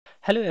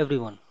Hello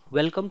everyone,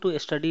 welcome to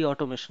Study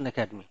Automation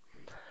Academy.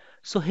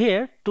 So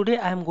here today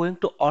I am going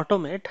to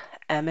automate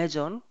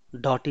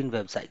Amazon.in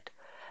website.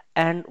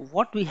 And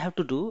what we have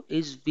to do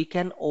is we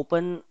can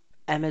open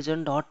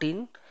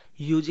Amazon.in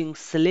using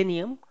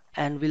Selenium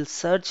and we'll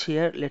search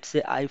here, let's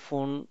say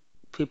iPhone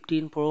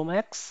 15 Pro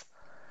Max.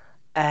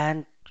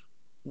 And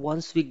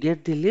once we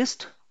get the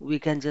list, we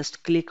can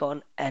just click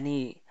on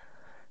any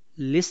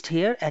list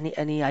here, any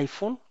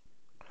iPhone.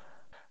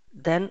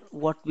 Then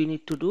what we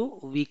need to do,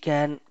 we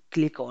can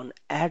click on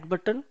add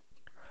button,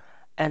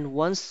 and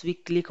once we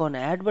click on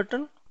add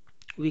button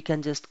we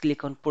can just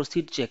click on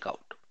proceed checkout.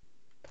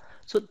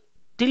 So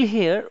till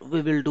here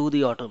we will do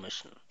the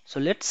automation, so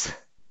let's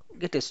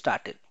get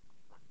started.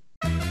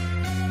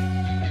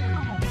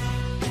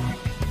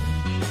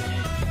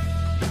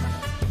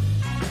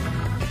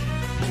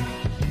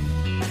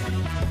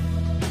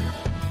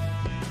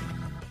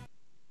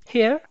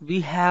 Here we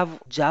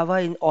have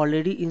Java in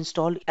already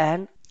installed,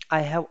 and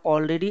I have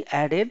already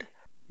added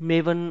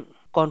Maven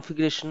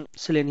configuration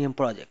Selenium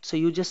project. So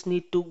you just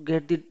need to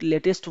get the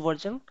latest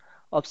version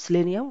of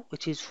Selenium,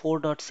 which is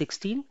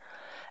 4.16,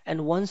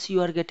 and once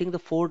you are getting the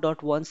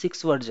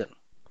 4.16 version,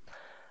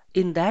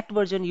 in that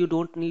version you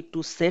don't need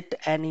to set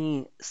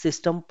any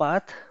system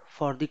path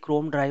for the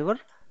Chrome driver.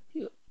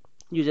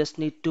 You just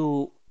need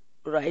to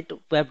write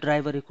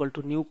WebDriver equal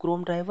to new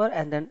Chrome driver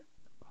and then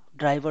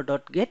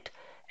driver.get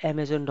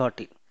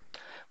amazon.in.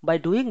 By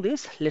doing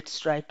this,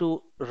 let's try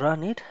to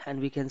run it and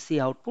we can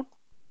see output.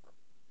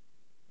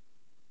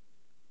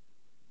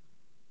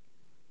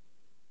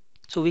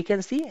 So we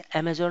can see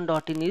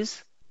amazon.in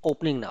is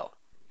opening now.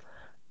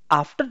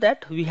 After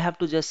that, we have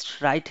to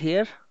just write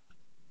here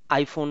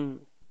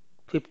iPhone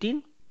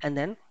 15 and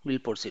then we'll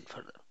proceed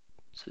further.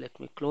 So let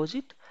me close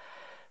it.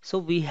 So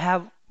we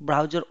have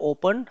browser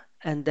open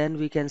and then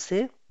we can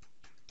say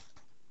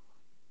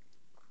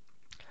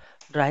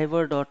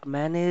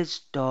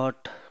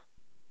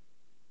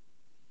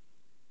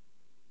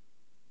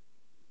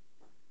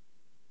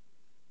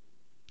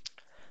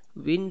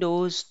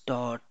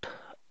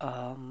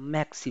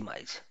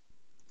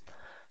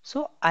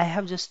So I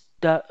have just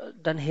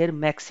done here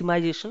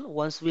maximization.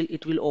 Once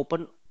it will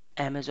open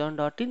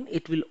amazon.in,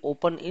 it will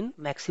open in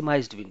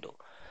maximized window.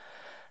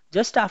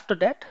 Just after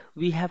that,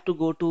 we have to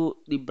go to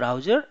the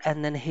browser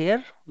and then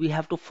here we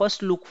have to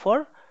first look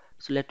for,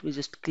 so let me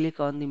just click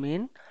on the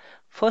main.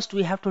 First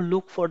we have to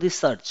look for the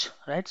search,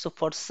 right? So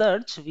for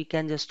search, we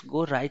can just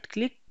go right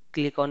click,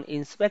 click on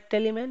inspect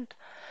element,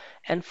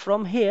 and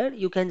from here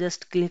you can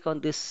just click on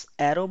this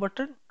arrow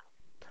button.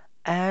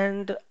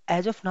 And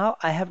as of now,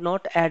 I have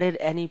not added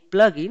any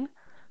plugin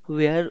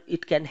where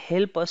it can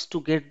help us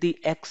to get the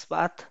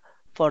XPath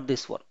for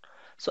this one.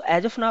 So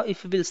as of now,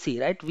 if you will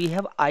see, right, we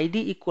have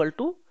ID equal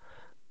to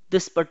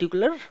this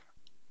particular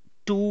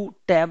two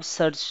tab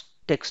search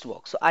text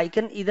box. So I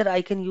can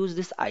use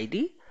this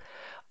ID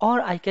or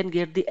I can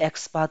get the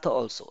XPath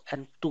also.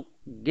 And to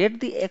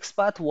get the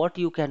XPath, what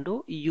you can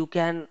do, you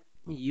can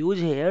use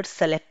here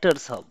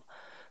selectors hub.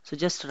 So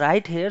just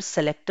write here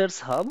selectors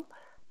hub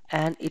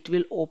and it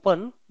will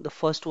open the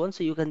first one.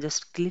 So you can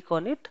just click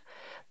on it.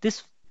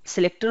 This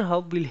selector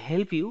hub will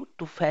help you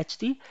to fetch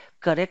the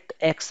correct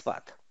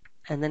XPath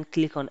and then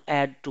click on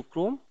add to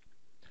Chrome.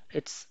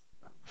 It's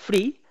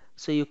free,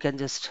 so you can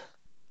just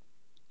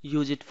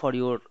use it for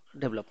your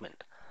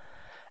development.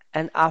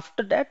 And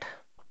after that,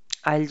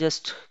 I'll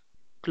just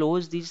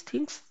close these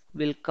things.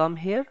 We'll come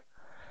here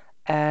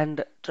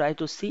and try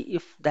to see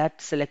if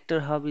that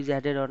selector hub is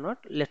added or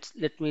not.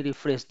 Let me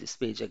refresh this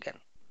page again.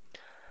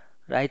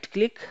 Right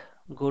click,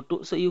 go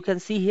to, so you can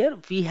see here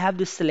we have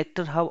this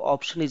selector hub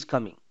option is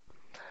coming,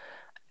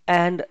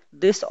 and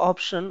this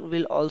option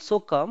will also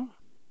come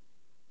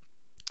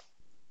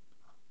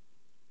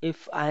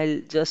if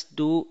I'll just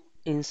do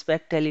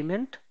inspect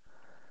element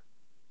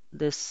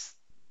this.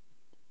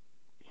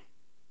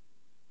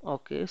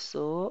 Okay,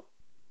 so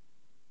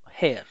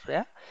here,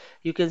 yeah,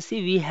 you can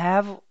see we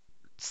have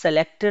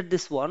selected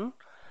this one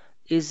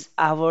is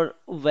our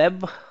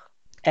web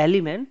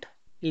element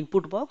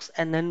input box,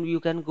 and then you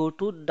can go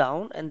to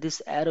down and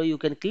this arrow you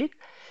can click.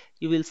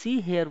 You will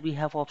see here we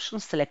have option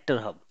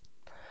selector hub.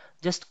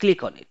 Just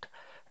click on it.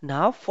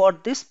 Now for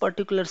this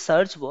particular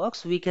search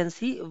box, we can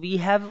see we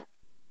have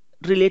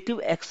relative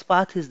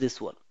XPath is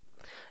this one.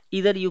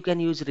 Either you can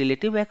use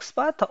relative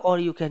XPath or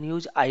you can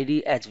use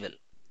ID as well.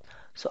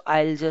 So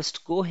I'll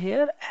just go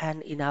here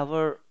and in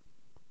our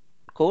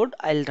code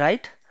I'll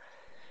write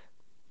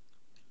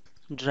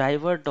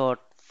driver dot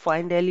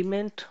find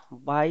element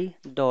by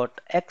dot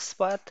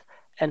xpath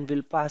and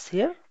we'll pass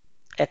here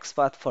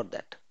xpath for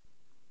that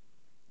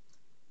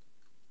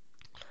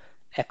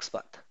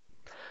xpath.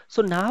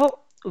 So now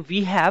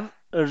we have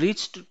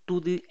reached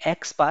to the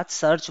xpath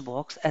search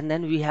box and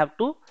then we have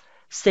to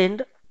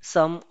send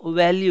some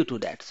value to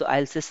that. So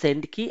I'll say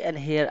send key and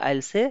here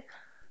I'll say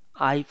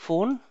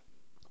iPhone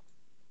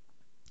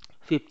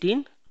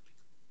 15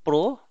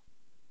 Pro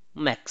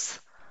Max.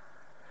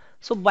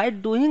 So by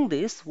doing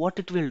this, what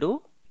it will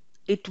do,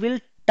 it will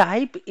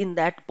type in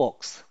that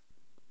box,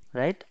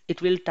 right?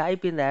 It will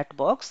type in that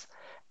box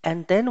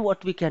And then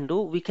what we can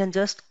do, we can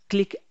just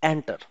click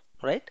enter,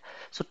 right?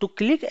 So to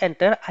click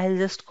enter, I'll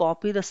just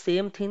copy the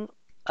same thing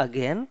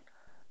again,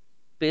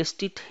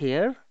 paste it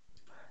here,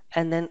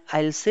 and then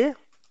I'll say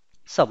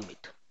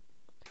submit.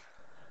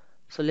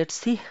 So let's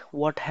see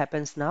what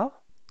happens now.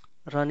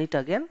 Run it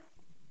again.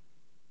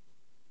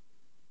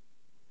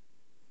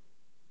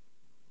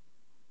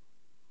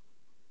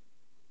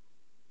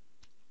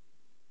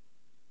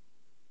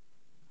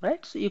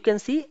 Right, so you can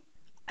see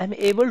I'm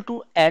able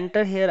to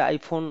enter here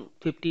iPhone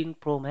 15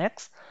 Pro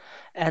Max,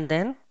 and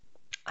then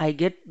I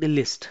get the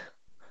list.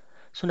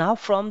 So now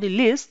from the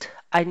list,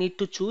 I need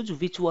to choose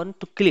which one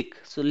to click.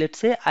 So let's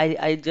say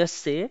I just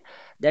say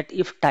that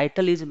if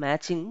title is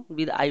matching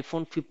with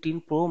iPhone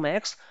 15 Pro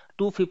Max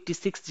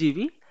 256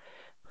 GB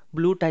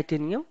blue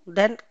titanium,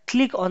 then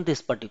click on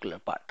this particular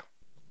part.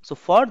 So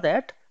for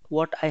that,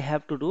 what I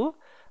have to do,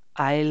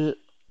 I'll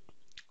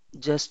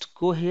just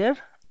go here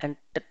and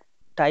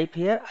type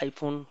here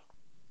iPhone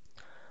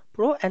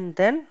Pro, and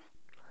then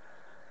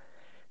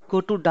go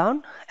to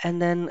down,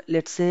 and then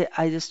let's say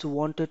I just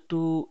wanted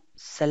to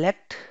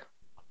select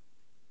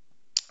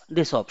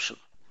this option.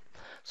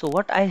 So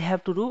what I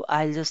have to do,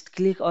 I'll just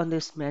click on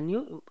this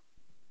menu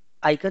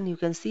icon you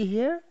can see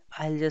here.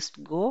 I'll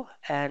just go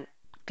and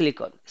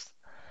click on this.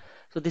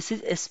 So this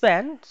is a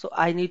span, so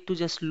I need to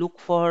just look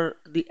for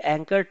the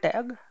anchor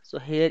tag. So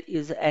here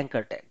is the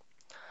anchor tag.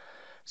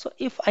 So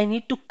if I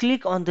need to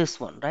click on this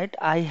one, right,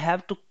 I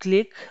have to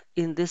click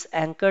in this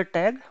anchor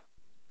tag,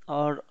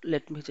 or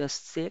let me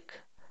just check.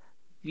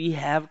 We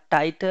have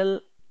title,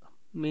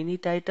 mini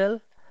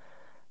title,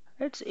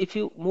 right? So if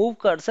you move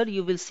cursor,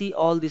 you will see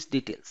all these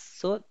details.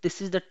 So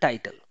this is the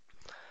title.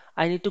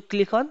 I need to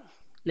click on,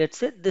 let's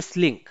say, this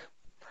link.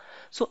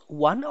 So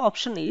one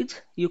option is,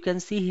 you can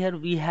see here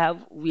we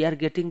are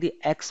getting the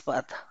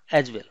XPath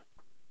as well.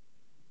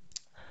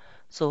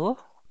 So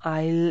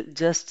I'll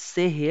just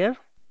say here,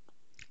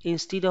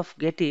 instead of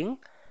getting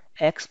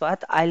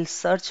XPath, I'll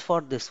search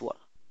for this one.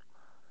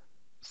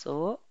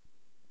 So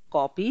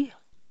copy,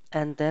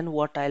 and then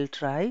what I'll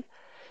try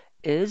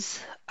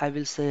is, I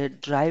will say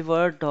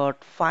driver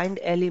dot find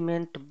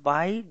element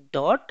by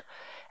dot,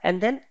 and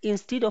then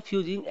instead of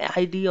using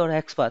ID or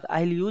XPath,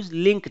 I'll use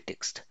link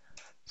text.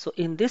 So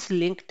in this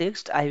link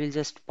text, I will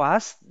just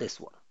pass this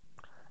one,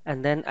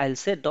 and then I'll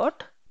say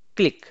dot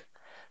click.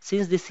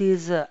 Since this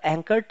is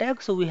anchor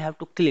tag, so we have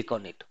to click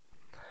on it.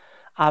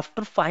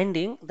 After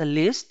finding the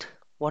list,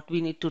 what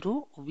we need to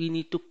do, we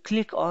need to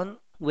click on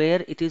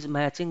where it is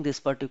matching this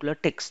particular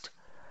text.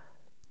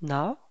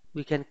 Now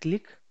we can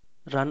click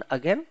run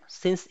again.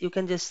 Since you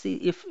can just see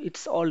if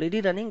it's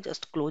already running,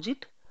 just close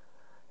it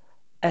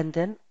and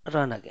then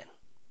run again.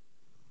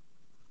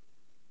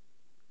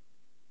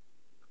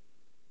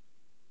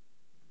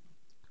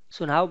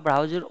 So now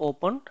browser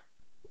opened,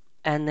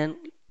 and then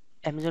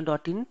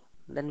Amazon.in,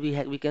 then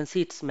we can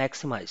see it's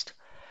maximized,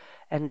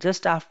 and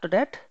just after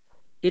that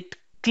it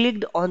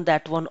clicked on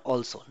that one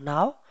also.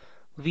 Now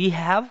we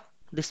have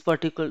this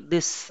particular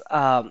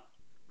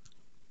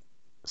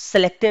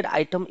selected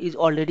item is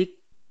already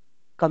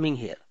coming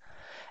here,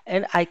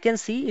 and I can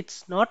see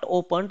it's not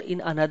opened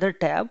in another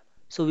tab,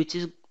 so which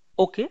is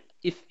okay.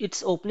 If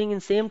it's opening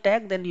in same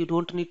tag, then you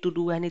don't need to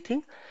do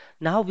anything.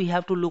 Now we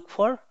have to look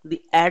for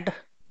the add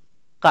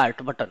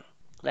cart button,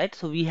 right?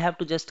 So we have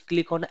to just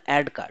click on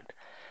add cart,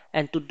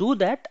 and to do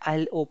that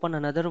I'll open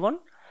another one,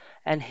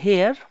 and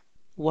here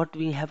what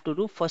we have to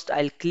do, first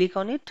I'll click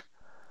on it,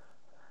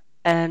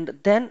 and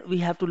then we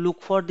have to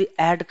look for the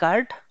add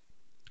cart.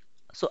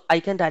 So I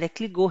can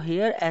directly go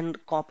here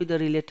and copy the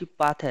relative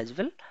path as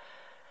well.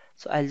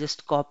 So I'll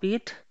just copy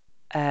it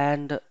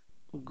and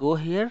go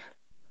here,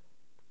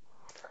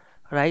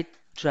 write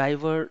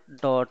driver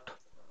dot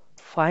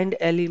find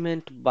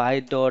element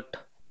by dot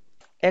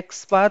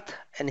xpath,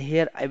 and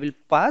here I will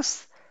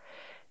pass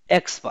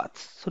xpath.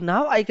 So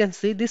now I can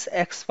see this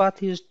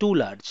xpath is too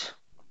large.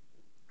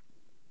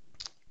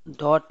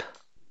 Dot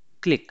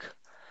click.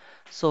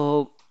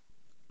 So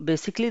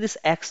basically this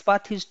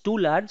xpath is too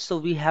large, so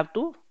we have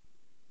to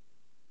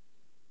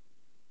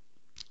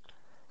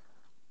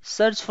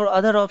search for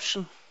other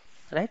option,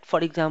 right? For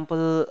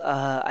example,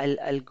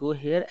 I'll go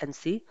here and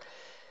see.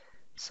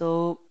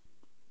 So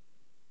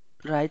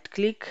right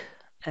click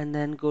and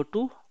then go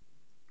to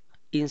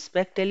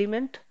inspect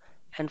element,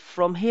 and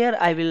from here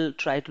I will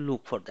try to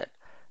look for that.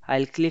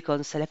 I'll click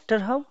on selector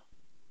hub,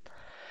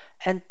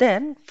 and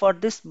then for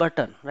this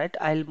button, right,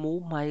 I'll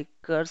move my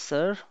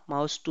cursor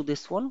mouse to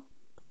this one,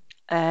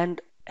 and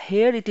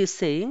here it is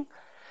saying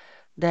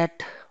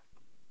that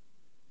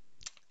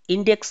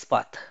index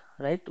path,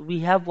 right? We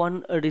have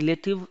one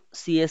relative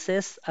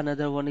CSS,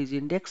 another one is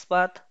index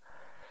path,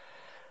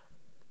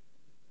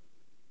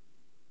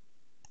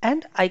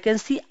 and I can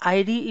see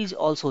ID is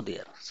also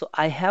there. So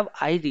I have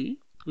ID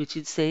which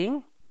is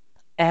saying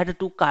add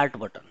to cart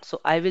button.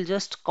 So I will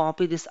just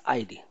copy this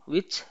ID,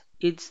 which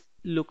is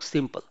looks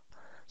simple.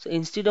 So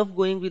instead of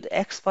going with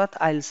XPath,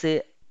 I'll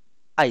say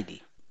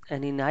ID,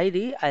 and in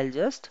ID I'll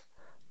just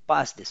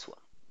pass this one,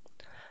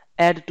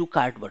 add to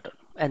cart button,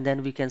 and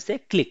then we can say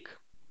click.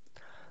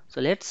 So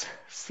let's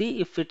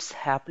see if it's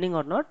happening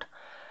or not.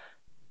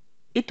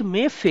 It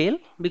may fail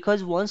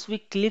because once we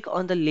click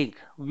on the link,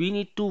 we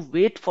need to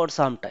wait for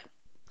some time,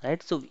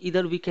 right? So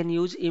either we can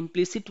use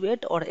implicit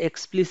wait or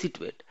explicit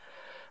wait.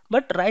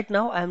 But right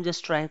now I'm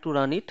just trying to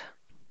run it.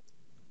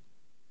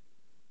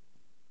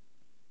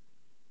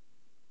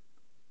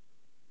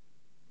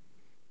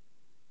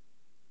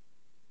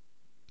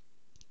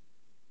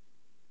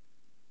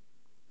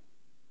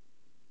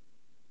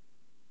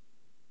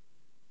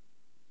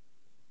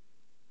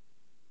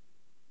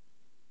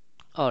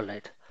 All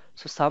right.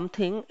 So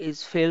something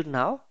is failed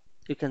now.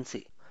 You can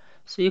see.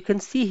 So you can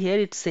see here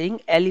it's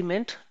saying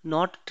element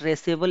not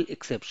traceable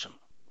exception.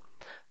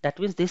 That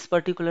means this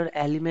particular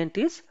element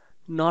is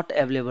not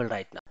available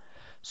right now.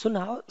 So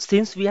now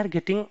since we are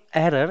getting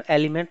error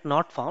element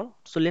not found,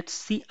 so let's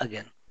see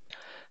again.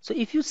 So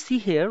if you see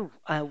here,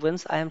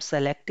 once I am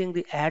selecting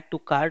the add to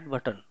cart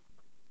button,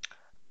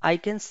 I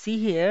can see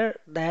here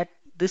that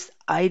this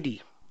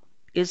ID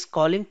is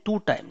calling 2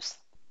 times.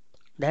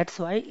 That's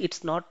why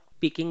it's not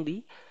picking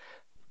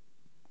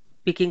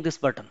this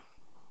button,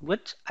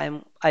 which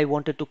I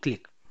wanted to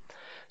click.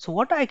 So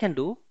what I can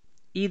do,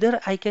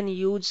 either I can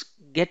use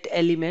get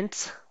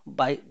elements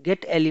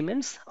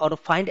or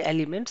find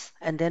elements,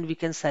 and then we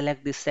can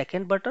select the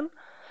second button.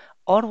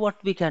 Or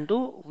what we can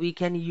do, we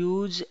can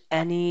use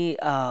any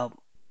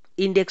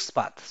index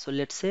path. So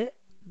let's say,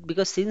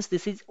 because since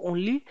this is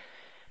only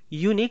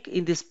unique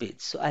in this page,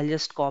 so I'll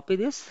just copy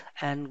this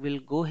and we'll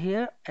go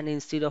here, and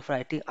instead of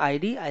writing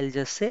ID, I'll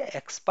just say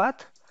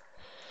XPath,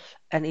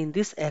 and in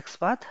this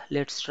XPath,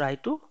 let's try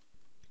to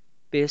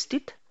paste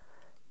it,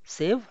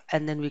 save,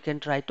 and then we can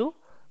try to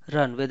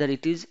run whether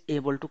it is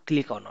able to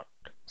click or not.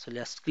 So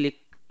let's click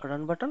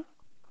run button.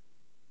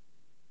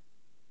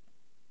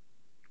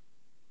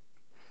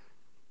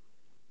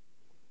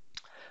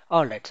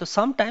 All right, so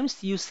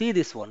sometimes you see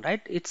this one,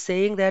 right? It's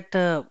saying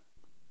that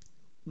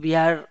we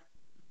are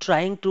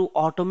trying to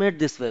automate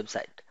this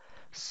website.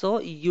 So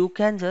you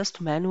can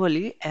just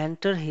manually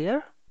enter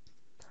here,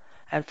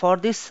 and for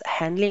this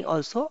handling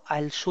also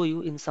I'll show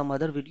you in some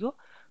other video,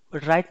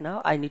 but right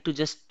now I need to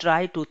just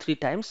try 2 3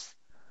 times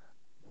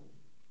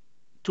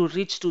to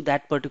reach to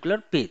that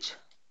particular page.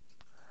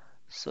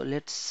 So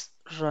let's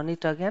run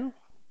it again.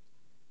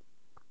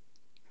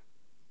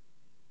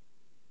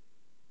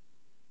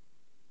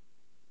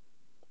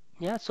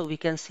 Yeah, so we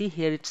can see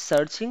here it's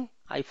searching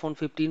iPhone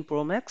 15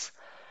 Pro Max,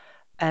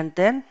 and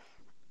then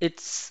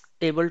it's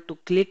able to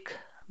click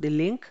the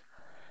link.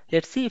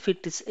 Let's see if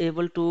it is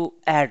able to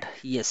add.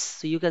 Yes,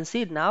 so you can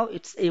see now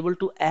it's able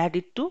to add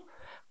it to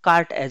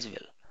cart as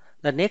well.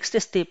 The next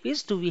step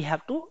is to we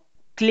have to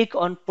click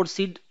on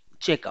proceed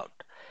checkout.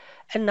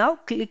 And now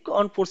click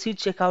on proceed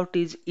checkout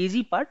is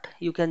easy part.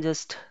 You can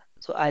just,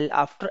 so I'll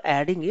after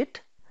adding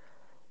it,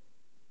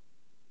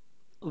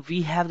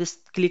 we have this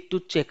click to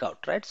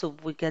checkout, right? So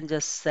we can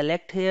just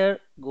select here,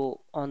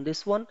 go on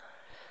this one,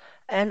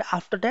 and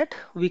after that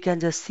we can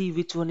just see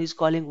which one is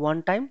calling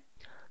 1 time.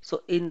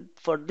 So in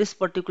for this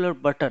particular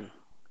button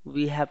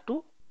we have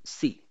to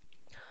see,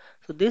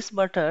 so this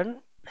button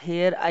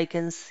here I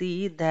can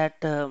see that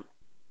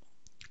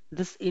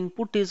this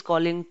input is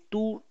calling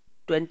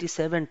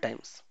 227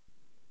 times.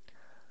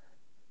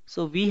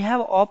 So we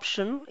have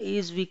option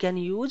is we can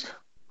use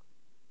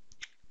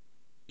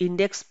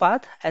index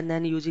path, and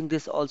then using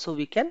this also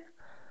we can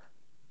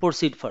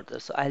proceed further.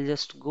 So I'll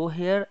just go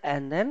here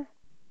and then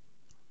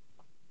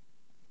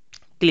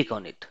click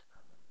on it.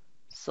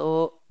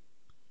 So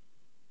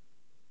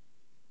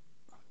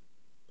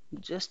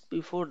just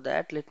before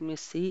that, let me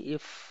see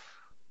if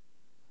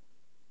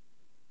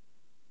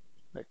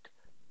right,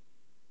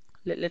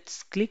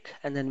 let's click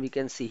and then we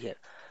can see here.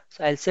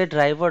 So I'll say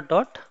driver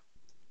dot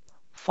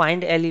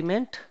find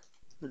element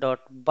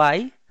dot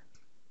by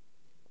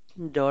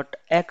dot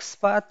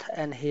xpath,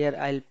 and here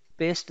I'll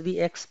paste the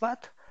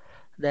xpath,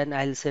 then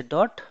I'll say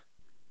dot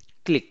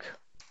click.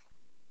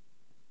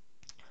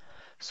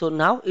 So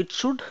now it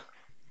should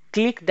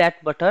click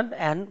that button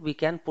and we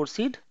can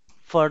proceed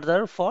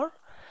further for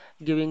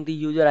giving the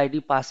user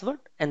ID password,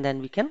 and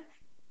then we can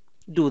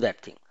do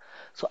that thing.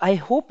 So I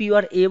hope you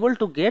are able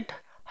to get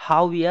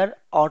how we are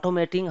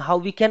automating, how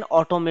we can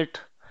automate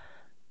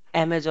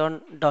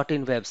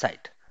Amazon.in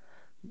website.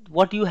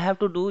 What you have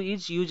to do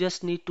is you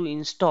just need to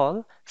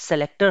install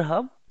Selector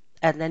Hub,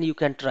 and then you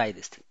can try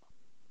this thing.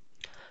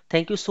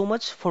 Thank you so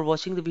much for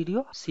watching the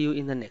video. See you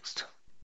in the next.